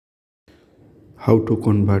How to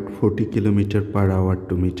convert 40 km per hour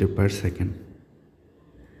to meter per second.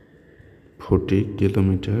 40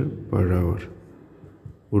 km per hour.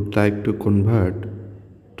 Would like to convert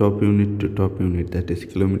top unit to top unit, that is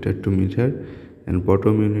kilometer to meter, and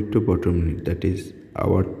bottom unit to bottom unit, that is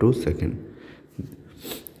hour to second.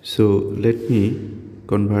 So let me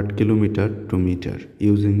convert kilometer to meter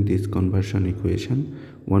using this conversion equation.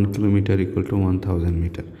 1 kilometer equal to 1000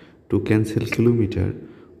 meter. To cancel kilometer,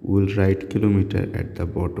 we will write kilometer at the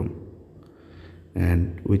bottom,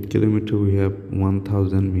 and with kilometer we have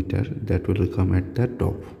 1000 meter, that will come at the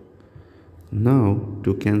top. Now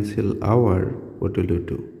to cancel hour, what will you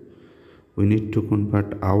do? We need to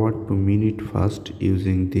convert hour to minute first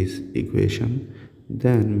using this equation,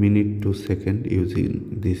 then minute to second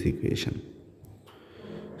using this equation.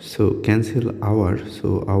 So cancel hour,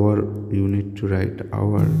 so hour you need to write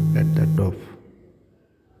hour at the top.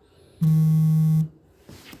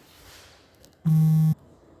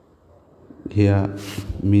 Here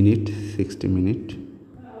minute, 60 minute.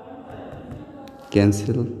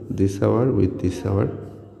 Cancel this hour with this hour.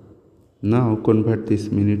 Now convert this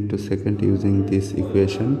minute to second using this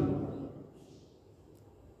equation.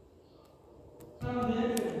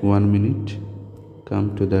 1 minute,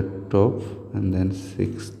 come to the top, and then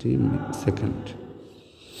 60 second.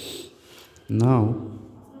 Now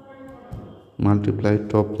multiply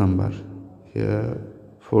top number, here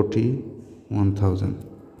 40, 1000,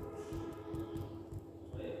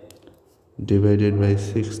 divided by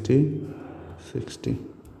 60, 60.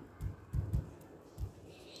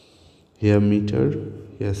 Here meter,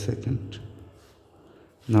 here second.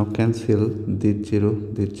 Now cancel this 0,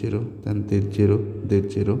 then this 0,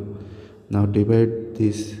 this 0. Now divide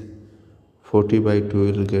this 40 by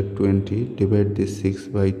 2, will get 20. Divide this 6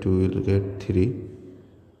 by 2, will get 3.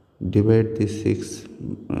 Divide this 6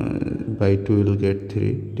 by 2, will get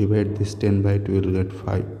 3. Divide this 10 by 2, will get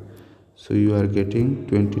 5. So you are getting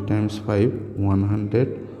 20 times 5,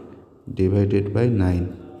 100, divided by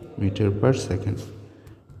 9 meter per second.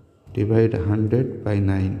 Divide 100 by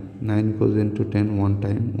 9. 9 goes into 10 one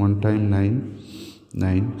time. 1 time 9.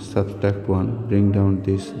 9. Subtract 1. Bring down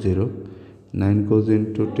this 0. 9 goes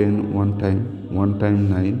into 10 one time. 1 time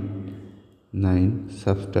 9. 9.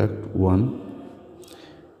 Subtract 1.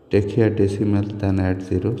 Take here decimal, then add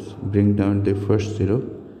zeros. Bring down the first 0.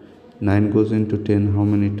 9 goes into 10 how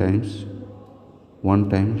many times? 1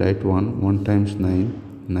 time. Write 1. 1 times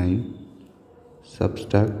 9. 9.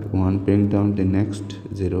 Subtract 1, bring down the next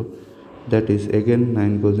 0, that is again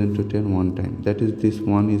 9 goes into 10 one time, that is this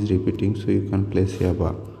 1 is repeating, so you can place here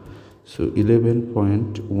bar. So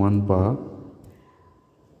 11.1 bar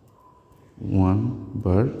 1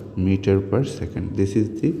 bar meter per second. This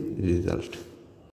is the result.